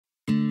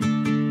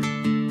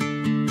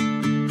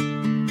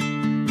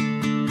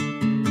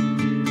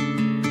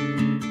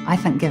I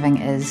think giving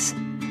is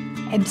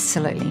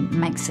absolutely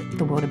makes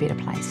the world a better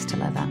place to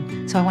live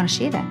in. So I want to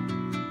share that.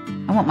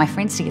 I want my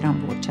friends to get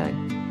on board too.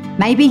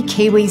 Maybe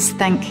Kiwis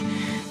think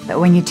that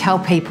when you tell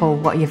people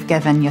what you've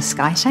given, you're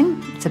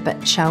skiting. It's a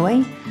bit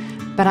showy.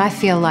 But I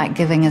feel like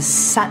giving is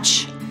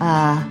such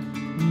a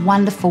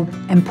wonderful,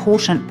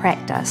 important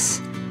practice,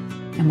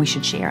 and we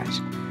should share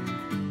it.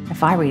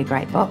 If I read a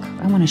great book,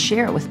 I want to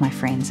share it with my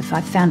friends. If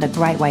I've found a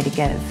great way to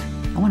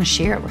give, I want to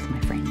share it with my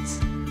friends.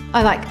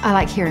 I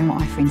like hearing what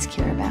my friends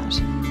care about.